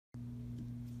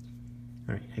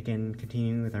All right, again,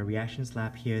 continuing with our reactions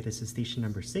lab here, this is station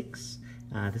number 6.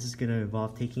 This is going to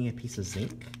involve taking a piece of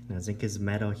zinc. Now, zinc is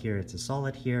metal here, it's a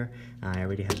solid here. I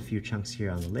already have a few chunks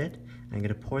here on the lid. I'm going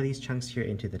to pour these chunks here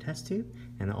into the test tube,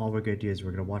 and then all we're going to do is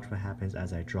we're going to watch what happens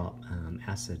as I drop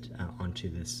acid onto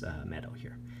this metal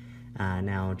here.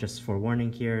 Now, just for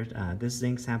warning here, this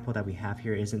zinc sample that we have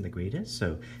here isn't the greatest,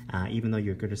 so even though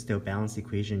you're going to still balance the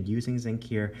equation using zinc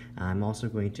here, I'm also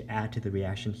going to add to the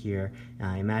reaction here.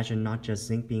 Imagine not just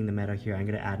zinc being the metal here, I'm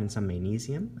going to add in some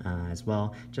magnesium as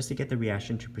well, just to get the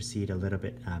reaction to proceed a little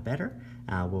bit better.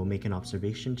 We'll make an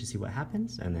observation to see what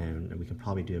happens, and then we can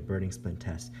probably do a burning splint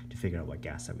test to figure out what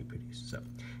gas that we produce. So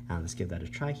let's give that a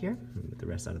try here, move the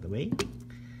rest out of the way.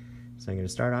 So I'm going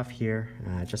to start off here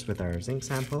just with our zinc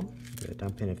sample. I'm going to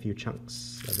dump in a few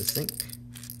chunks of the zinc.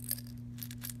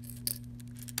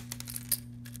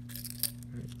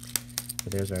 Right. So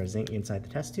there's our zinc inside the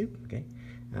test tube. Okay.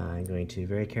 I'm going to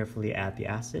very carefully add the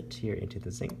acid here into the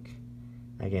zinc.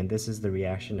 Again, this is the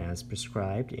reaction as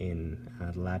prescribed in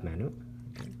the lab manual.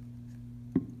 Okay.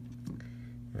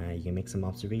 You can make some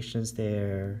observations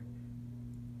there.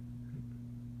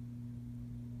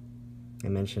 I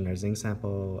mentioned our zinc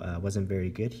sample wasn't very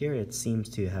good here. It seems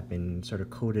to have been sort of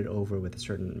coated over with a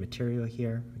certain material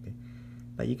here. Okay.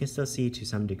 But you can still see to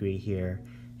some degree here,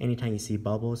 anytime you see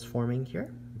bubbles forming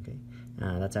here, okay,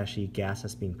 that's actually gas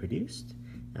that's being produced.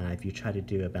 If you try to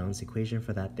do a balance equation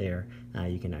for that there,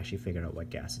 you can actually figure out what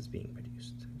gas is being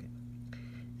produced. Okay.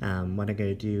 What I'm going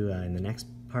to do in the next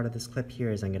part of this clip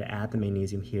here is I'm going to add the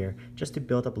magnesium here just to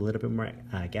build up a little bit more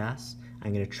gas.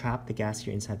 I'm going to trap the gas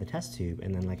here inside the test tube,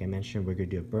 and then like I mentioned, we're going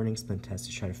to do a burning splint test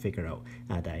to try to figure out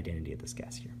the identity of this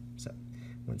gas here. So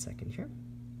 1 second here.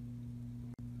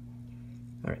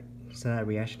 All right, so that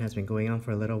reaction has been going on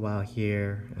for a little while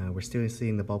here. We're still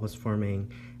seeing the bubbles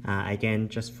forming. Again,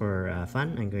 just for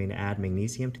fun, I'm going to add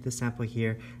magnesium to the sample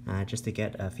here just to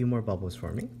get a few more bubbles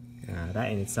forming.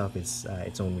 That in itself is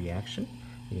its own reaction.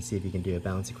 You can see if you can do a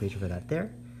balance equation for that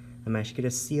there. I'm actually going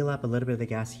to seal up a little bit of the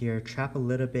gas here, trap a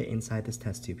little bit inside this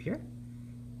test tube here.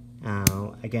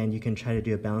 Again, you can try to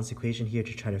do a balance equation here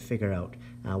to try to figure out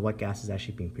what gas is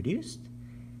actually being produced.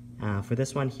 For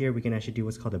this one here, we can actually do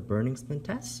what's called a burning splint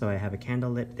test. So I have a candle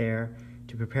lit there.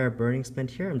 To prepare a burning splint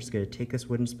here, I'm just going to take this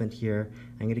wooden splint here.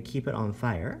 I'm going to keep it on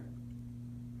fire.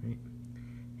 Right?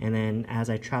 And then as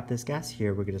I trap this gas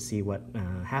here, we're going to see what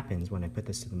happens when I put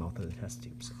this to the mouth of the test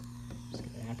tube. So I'm just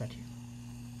going to add that here.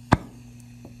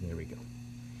 There we go.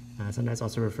 Sometimes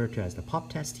also referred to as the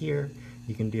pop test here.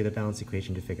 You can do the balance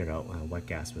equation to figure out what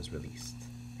gas was released.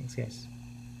 Thanks, guys.